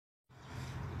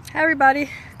Hi everybody,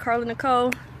 Carla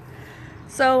Nicole.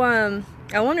 So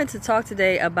I wanted to talk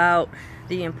today about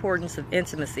the importance of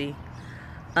intimacy.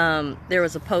 There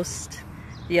was a post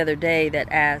the other day that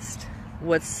asked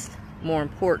what's more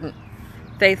important,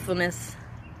 faithfulness,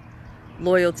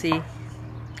 loyalty,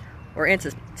 or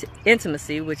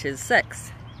intimacy, which is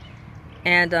sex.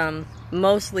 And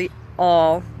mostly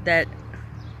all that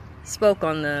spoke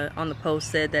on the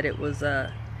post said that it was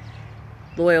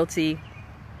loyalty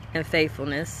and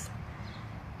faithfulness,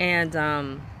 and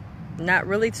not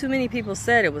really too many people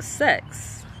said it was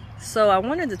sex. So I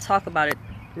wanted to talk about it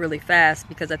really fast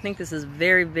because I think this is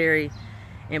very, very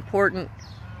important,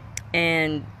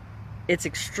 and it's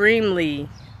extremely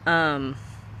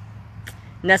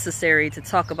necessary to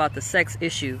talk about the sex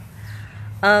issue.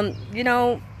 A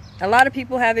lot of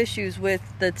people have issues with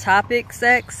the topic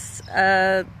sex.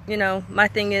 My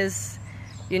thing is,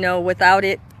 without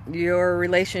it, your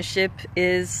relationship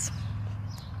is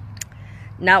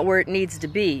not where it needs to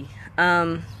be.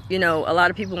 A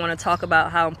lot of people want to talk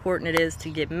about how important it is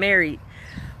to get married,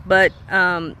 but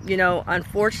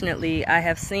unfortunately, I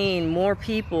have seen more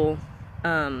people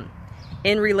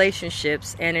in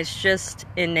relationships, and it's just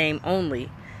in name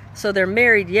only. So they're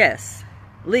married, yes,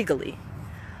 legally,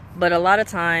 but a lot of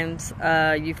times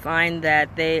you find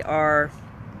that they are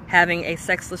having a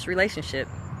sexless relationship.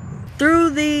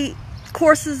 Through the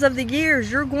courses of the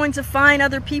years, you're going to find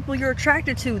other people you're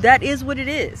attracted to. That is what it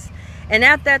is. And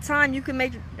at that time, you can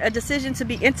make a decision to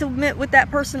be intimate with that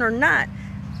person or not.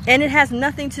 And it has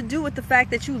nothing to do with the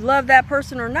fact that you love that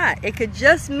person or not. It could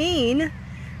just mean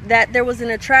that there was an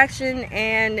attraction,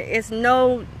 and it's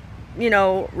no,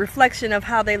 reflection of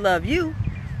how they love you.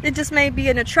 It just may be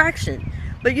an attraction.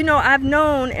 But I've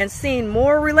known and seen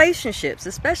more relationships,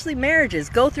 especially marriages,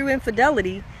 go through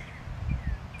infidelity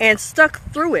and stuck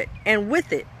through it and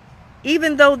with it,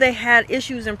 even though they had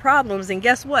issues and problems. And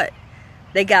guess what?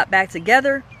 They got back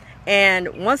together,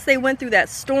 and once they went through that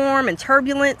storm and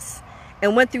turbulence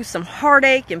and went through some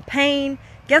heartache and pain,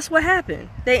 guess what happened?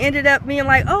 They ended up being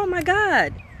like, oh my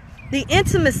God, the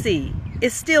intimacy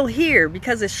is still here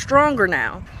because it's stronger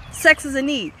now. Sex is a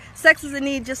need. Sex is a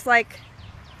need, just like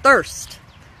thirst,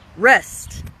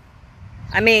 rest,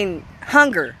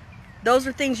 hunger. Those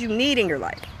are things you need in your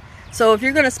life. So if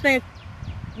you're going to spend,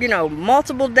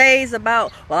 multiple days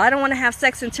about, well, I don't want to have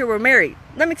sex until we're married.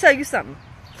 Let me tell you something.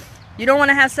 You don't want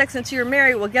to have sex until you're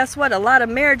married. Well, guess what? A lot of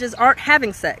marriages aren't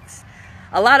having sex.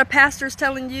 A lot of pastors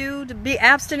telling you to be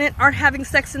abstinent aren't having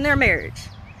sex in their marriage.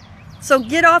 So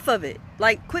get off of it.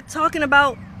 Quit talking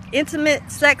about intimate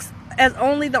sex as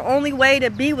the only way to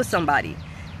be with somebody.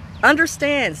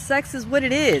 Understand, sex is what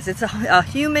it is. It's a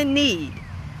human need.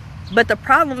 But the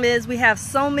problem is we have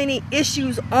so many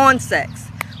issues on sex.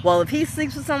 Well, if he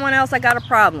sleeps with someone else, I got a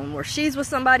problem. Or she's with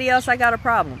somebody else, I got a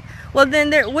problem. Well,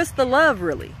 then what's the love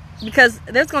really? Because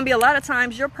there's going to be a lot of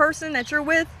times your person that you're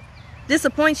with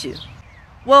disappoints you.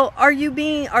 Well, are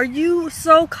you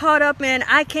so caught up in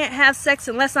I can't have sex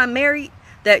unless I'm married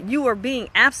that you are being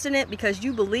abstinent because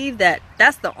you believe that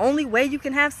that's the only way you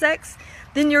can have sex?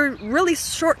 Then you're really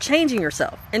shortchanging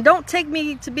yourself. And don't take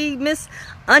me to be Miss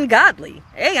Ungodly.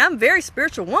 Hey, I'm a very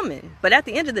spiritual woman. But at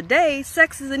the end of the day,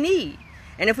 sex is a need.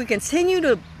 And if we continue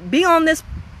to be on this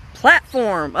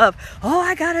platform of, oh,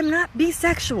 I gotta not be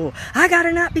sexual, I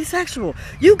gotta not be sexual,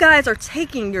 you guys are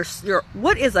taking your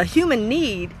what is a human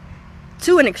need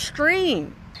to an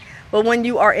extreme. But when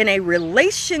you are in a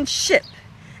relationship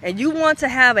and you want to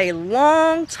have a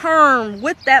long term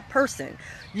with that person,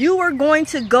 you are going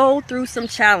to go through some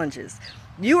challenges.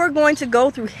 You are going to go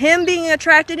through him being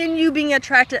attracted and you being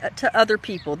attracted to other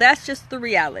people. That's just the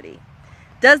reality.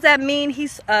 Does that mean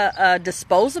he's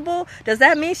disposable? Does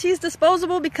that mean she's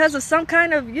disposable because of some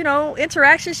kind of,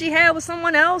 interaction she had with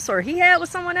someone else or he had with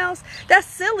someone else? That's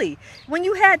silly. When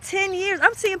you had 10 years,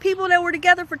 I'm seeing people that were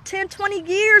together for 10, 20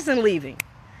 years and leaving.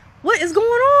 What is going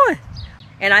on?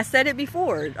 And I said it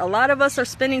before, a lot of us are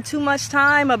spending too much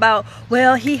time about,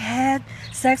 well, he had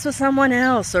sex with someone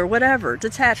else or whatever.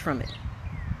 Detach from it.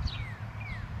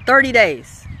 30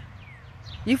 days.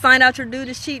 You find out your dude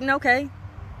is cheating, okay.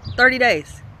 30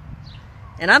 days.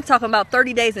 And I'm talking about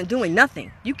 30 days and doing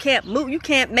nothing. You can't move. You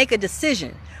can't make a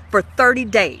decision for 30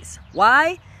 days.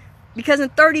 Why? Because in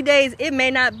 30 days, it may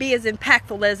not be as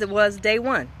impactful as it was day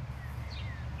one.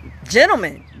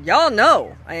 Gentlemen, y'all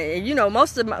know,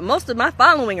 most of my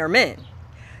following are men.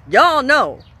 Y'all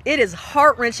know it is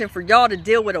heart-wrenching for y'all to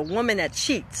deal with a woman that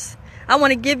cheats. I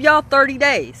want to give y'all 30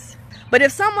 days. But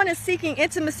if someone is seeking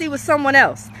intimacy with someone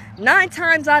else, 9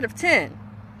 times out of 10,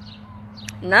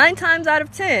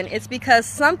 it's because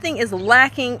something is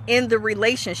lacking in the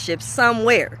relationship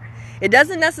somewhere. It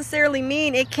doesn't necessarily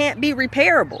mean it can't be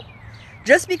repairable.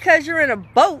 Just because you're in a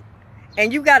boat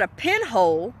and you got a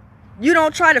pinhole, you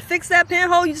don't try to fix that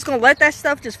pinhole. You just gonna let that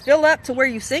stuff just fill up to where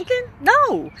you sinking?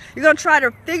 No, you're gonna try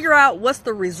to figure out what's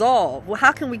the resolve. Well,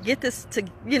 how can we get this to,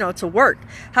 to work?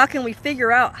 How can we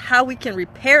figure out how we can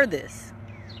repair this?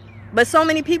 But so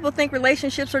many people think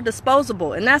relationships are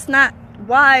disposable, and that's not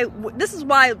why. This is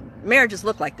why marriages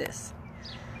look like this.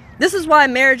 This is why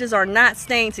marriages are not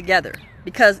staying together.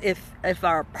 Because if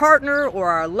our partner or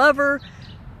our lover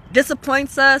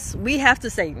disappoints us, we have to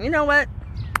say, you know what?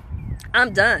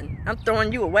 I'm done. I'm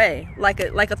throwing you away like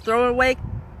a throwaway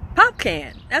pop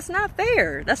can. That's not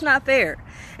fair. That's not fair.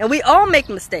 And we all make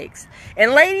mistakes.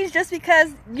 And ladies, just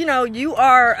because you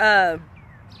are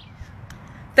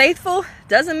faithful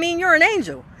doesn't mean you're an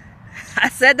angel. I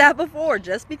said that before.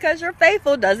 Just because you're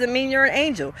faithful doesn't mean you're an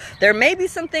angel. There may be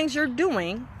some things you're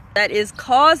doing that is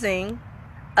causing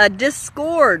a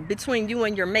discord between you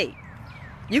and your mate.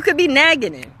 You could be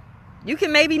nagging him. You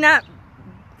can maybe not,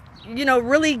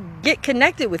 really get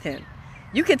connected with him.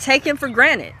 You can take him for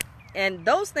granted. And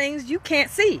those things you can't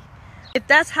see. If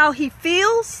that's how he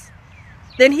feels,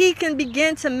 then he can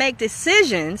begin to make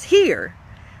decisions here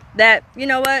that, you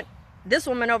know what, this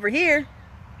woman over here,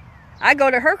 I go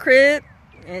to her crib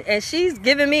and she's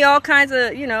giving me all kinds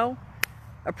of,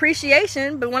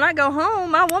 appreciation, but when I go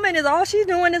home, my woman is all she's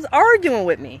doing is arguing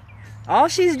with me. All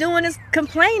she's doing is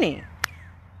complaining.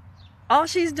 All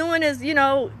she's doing is,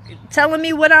 telling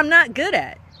me what I'm not good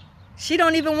at. She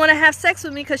don't even want to have sex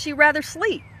with me because she'd rather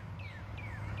sleep.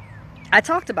 I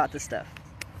talked about this stuff.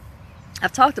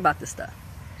 I've talked about this stuff.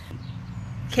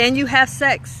 Can you have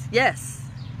sex? Yes.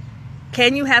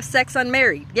 Can you have sex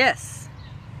unmarried? Yes.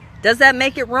 Does that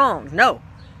make it wrong? No.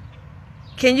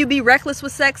 Can you be reckless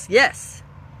with sex? Yes.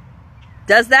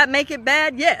 Does that make it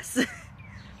bad? Yes.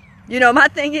 My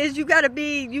thing is you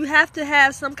have to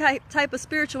have some type of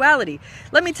spirituality.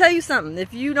 Let me tell you something.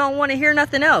 If you don't want to hear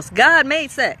nothing else, God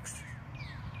made sex.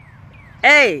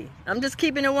 Hey, I'm just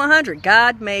keeping it 100.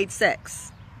 God made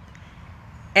sex.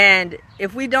 And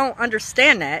if we don't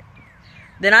understand that,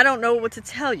 then I don't know what to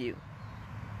tell you.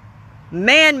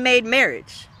 Man made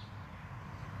marriage.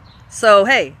 So,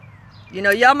 hey,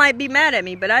 y'all might be mad at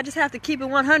me, but I just have to keep it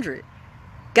 100.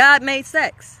 God made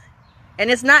sex. And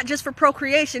it's not just for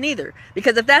procreation either.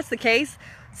 Because if that's the case,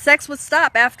 sex would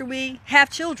stop after we have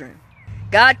children.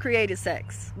 God created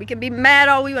sex. We can be mad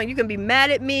all we want. You can be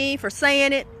mad at me for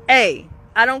saying it. Hey,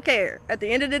 I don't care. At the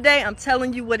end of the day, I'm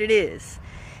telling you what it is.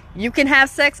 You can have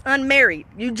sex unmarried.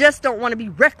 You just don't want to be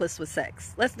reckless with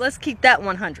sex. Let's keep that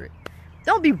 100.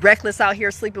 Don't be reckless out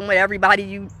here sleeping with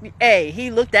everybody. Hey,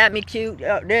 he looked at me cute,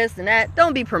 this and that.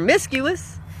 Don't be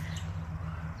promiscuous.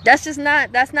 That's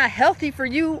not healthy for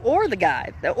you or the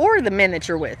guy or the men that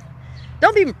you're with.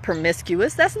 Don't be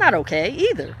promiscuous. That's not okay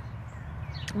either.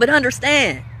 But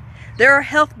understand, there are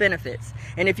health benefits.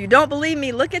 And if you don't believe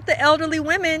me, look at the elderly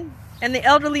women and the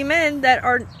elderly men that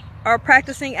are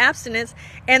practicing abstinence,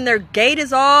 and their gait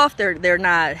is off. They're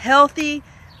not healthy.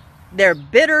 They're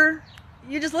bitter.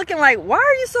 You're just looking like, why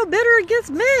are you so bitter against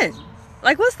men?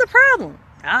 Like, what's the problem?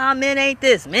 Men ain't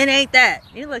this, men ain't that.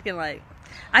 You're looking like,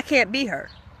 I can't be her.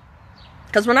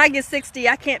 Because when I get 60,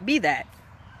 I can't be that.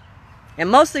 And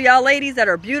most of y'all ladies that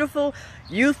are beautiful,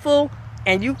 youthful,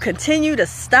 and you continue to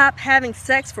stop having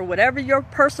sex for whatever your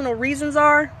personal reasons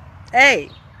are, hey,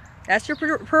 that's your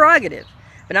prerogative.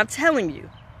 But I'm telling you,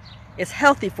 it's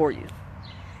healthy for you.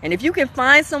 And if you can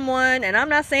find someone, and I'm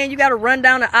not saying you got to run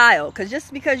down the aisle, because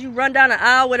just because you run down the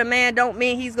aisle with a man don't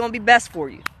mean he's going to be best for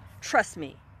you. Trust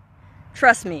me.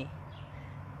 Trust me.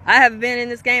 I have been in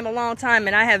this game a long time,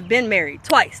 and I have been married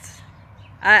twice.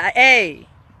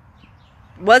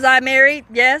 Was I married?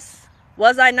 Yes.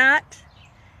 Was I not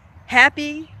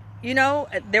happy?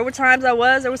 There were times I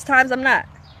was, there was times I'm not.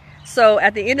 So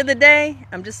at the end of the day,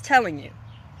 I'm just telling you,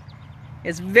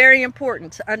 it's very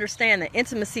important to understand that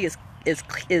intimacy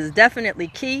is definitely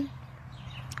key,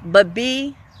 but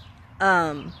be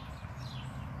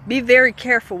very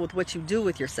careful with what you do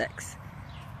with your sex.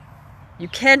 You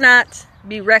cannot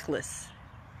be reckless.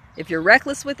 If you're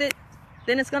reckless with it,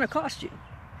 then it's going to cost you.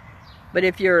 But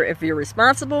if you're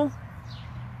responsible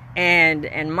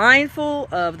and mindful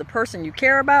of the person you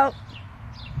care about,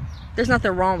 there's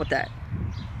nothing wrong with that.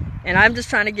 And I'm just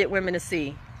trying to get women to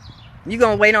see, you're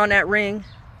going to wait on that ring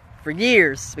for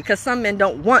years, because some men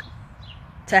don't want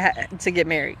to get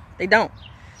married. They don't.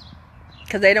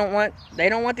 Because they don't want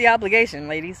the obligation,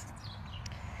 ladies.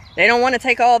 They don't want to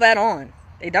take all that on.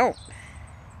 They don't.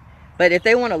 But if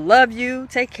they want to love you,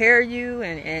 take care of you,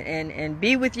 and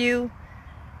be with you,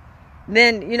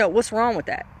 then, what's wrong with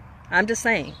that? I'm just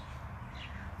saying.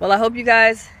 Well, I hope you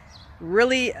guys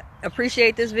really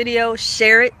appreciate this video.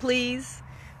 Share it, please,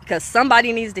 because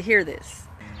somebody needs to hear this.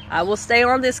 I will stay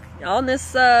on this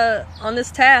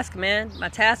task, man. My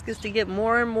task is to get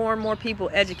more and more people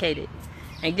educated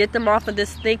and get them off of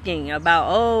this thinking about,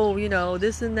 oh, you know,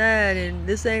 this and that and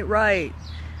this ain't right.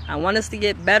 I want us to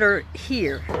get better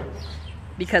here,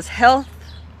 because health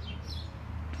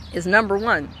is number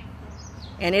one,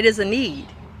 and it is a need.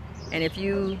 And if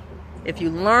you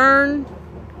learn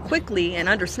quickly and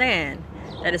understand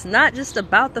that it's not just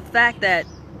about the fact that,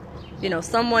 you know,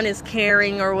 someone is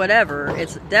caring or whatever,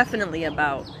 it's definitely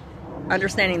about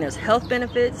understanding there's health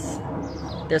benefits,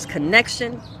 there's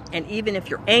connection, and even if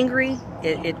you're angry,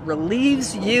 it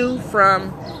relieves you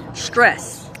from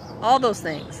stress, all those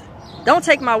things. Don't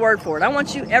take my word for it. I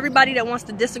want you, everybody that wants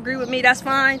to disagree with me, that's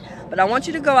fine, but I want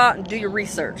you to go out and do your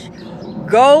research.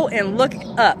 Go and look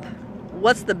up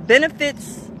what's the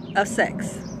benefits of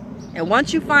sex. And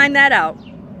once you find that out,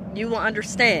 you will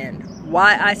understand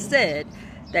why I said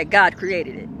that God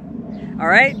created it. All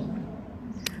right?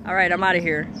 All right, I'm out of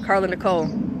here. Carla Nicole,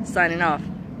 signing off.